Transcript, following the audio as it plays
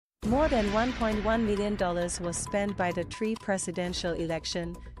More than $1.1 million was spent by the three presidential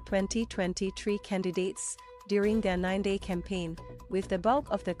election 2023 candidates during their 9-day campaign, with the bulk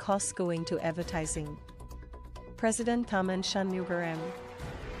of the costs going to advertising. President Tharman Shanmugaram,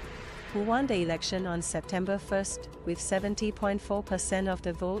 who won the election on September 1st with 70.4% of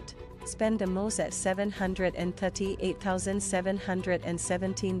the vote, spent the most at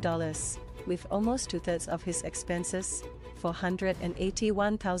 $738,717, with almost two-thirds of his expenses,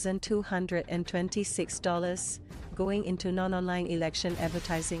 $481,226, going into non-online election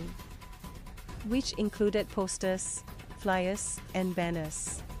advertising, which included posters, flyers, and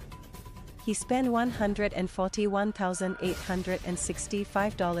banners. He spent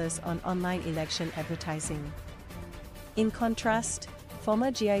 $141,865 on online election advertising. In contrast, former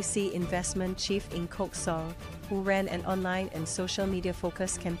GIC investment chief In Kok Song, who ran an online and social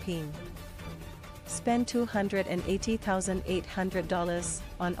media-focused campaign, spent $280,800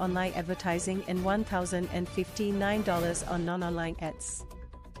 on online advertising and $1,059 on non-online ads.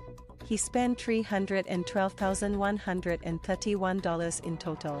 He spent $312,131 in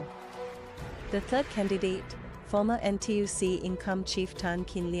total. The third candidate, former NTUC Income Chief Tan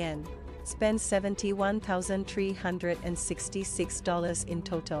Kin Lian, spent $71,366 in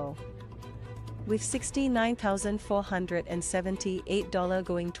total, with $69,478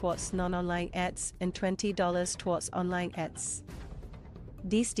 going towards non-online ads and $20 towards online ads.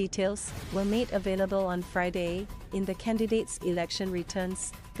 These details were made available on Friday in the candidates' election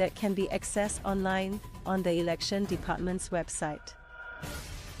returns that can be accessed online on the Election Department's website.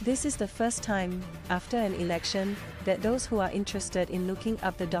 This is the first time, after an election, that those who are interested in looking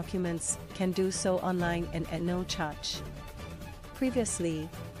up the documents can do so online and at no charge. Previously,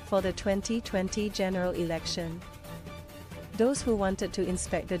 for the 2020 general election, those who wanted to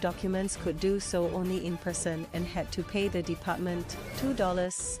inspect the documents could do so only in person and had to pay the department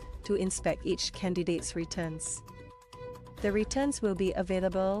 $2 to inspect each candidate's returns. The returns will be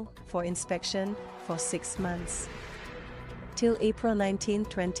available for inspection for 6 months, till April 19,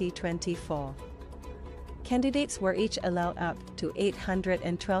 2024. Candidates were each allowed up to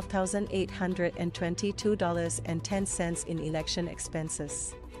 $812,822.10 in election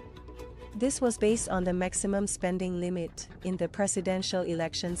expenses. This was based on the maximum spending limit in the Presidential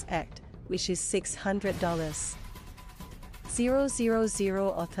Elections Act, which is $600, 000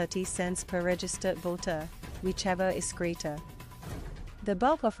 or 30 cents per registered voter, whichever is greater. The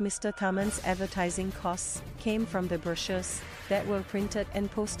bulk of Mr. Tharman's advertising costs came from the brochures that were printed and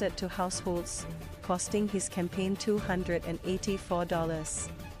posted to households, costing his campaign $284.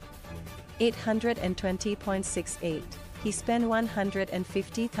 $820.68. He spent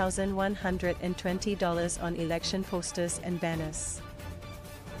 $150,120 on election posters and banners.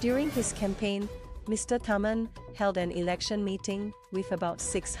 During his campaign, Mr. Tharman held an election meeting with about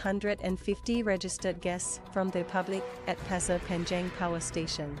 650 registered guests from the public at Pasir Panjang Power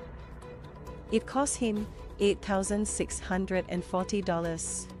Station. It cost him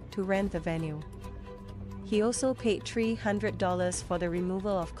 $8,640 to rent the venue. He also paid $300 for the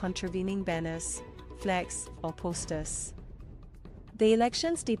removal of contravening banners, flags, or posters. The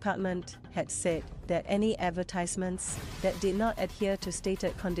Elections Department had said that any advertisements that did not adhere to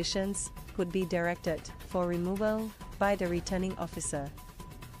stated conditions could be directed for removal by the returning officer.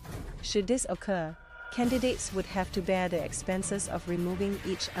 Should this occur, candidates would have to bear the expenses of removing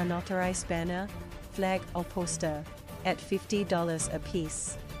each unauthorized banner, flag, or poster at $50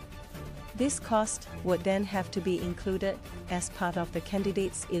 apiece. This cost would then have to be included as part of the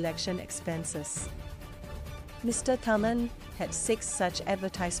candidate's election expenses. Mr. Tharman had 6 such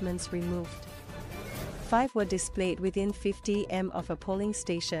advertisements removed. 5 were displayed within 50 m of a polling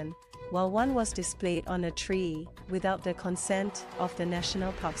station, while 1 was displayed on a tree without the consent of the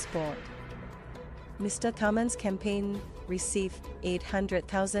National Parks Board. Mr. Tharman's campaign received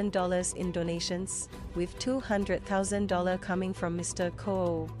 $800,000 in donations, with $200,000 coming from Mr.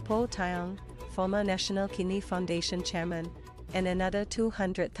 Koh Po Taung, former National Kidney Foundation chairman, and another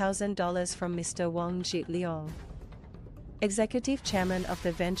 $200,000 from Mr. Wong Jit Leong, executive chairman of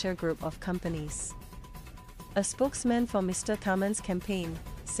the Venture Group of Companies. A spokesman for Mr. Tharman's campaign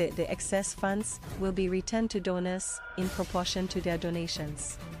said the excess funds will be returned to donors in proportion to their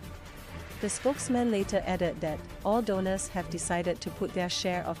donations. The spokesman later added that all donors have decided to put their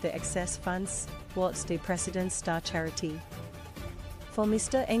share of the excess funds towards the President's Star Charity. For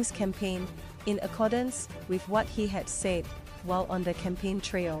Mr. Ng's campaign, in accordance with what he had said while on the campaign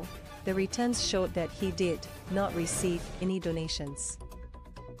trail, the returns showed that he did not receive any donations.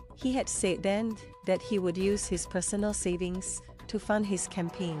 He had said then that he would use his personal savings to fund his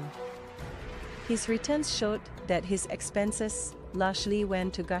campaign. His returns showed that his expenses largely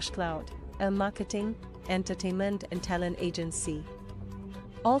went to GushCloud, a marketing, entertainment and talent agency.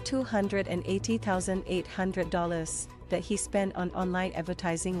 All $280,800 that he spent on online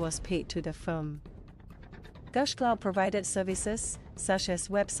advertising was paid to the firm. GushCloud provided services such as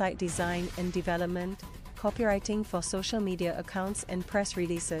website design and development, copywriting for social media accounts and press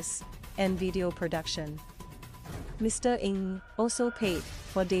releases, and video production. Mr. Ng also paid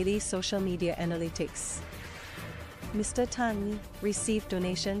for daily social media analytics. Mr. Tan received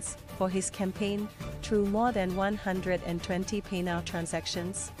donations for his campaign through more than 120 PayNow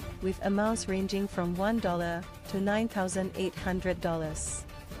transactions, with amounts ranging from $1 to $9,800.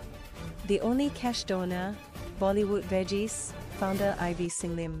 The only cash donor, Bollywood Veggies founder Ivy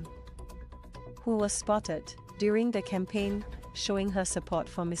Singh Lim, who was spotted during the campaign showing her support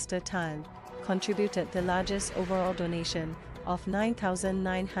for Mr. Tan, contributed the largest overall donation of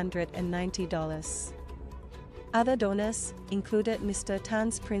 $9,990. Other donors included Mr.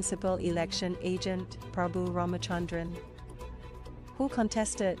 Tan's principal election agent, Prabhu Ramachandran, who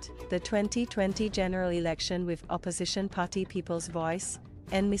contested the 2020 general election with opposition party People's Voice,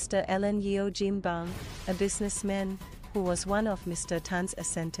 and Mr. Alan Yeo Jim Bang, a businessman who was one of Mr. Tan's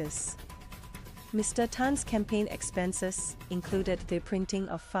assenters. Mr. Tan's campaign expenses included the printing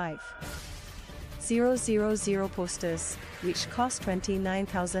of 5,000 posters, which cost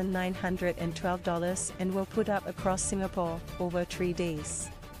 $29,912 and were put up across Singapore over 3 days.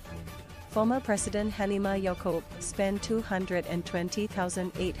 Former President Halima Yacob spent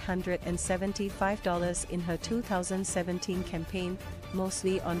 $220,875 in her 2017 campaign,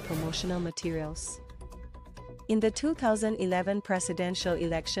 mostly on promotional materials. In the 2011 presidential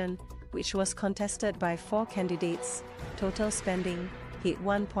election, which was contested by 4 candidates, total spending hit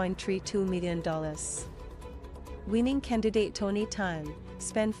 $1.32 million. Winning candidate Tony Tan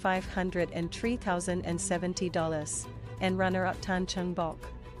spent $503,070, and runner-up Tan Cheng Bok,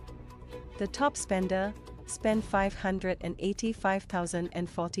 the top spender, spent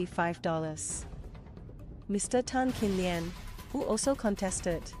 $585,045. Mr. Tan Kin Lian, who also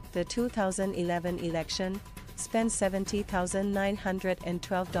contested the 2011 election, spent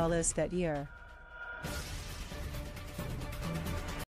 $70,912 that year.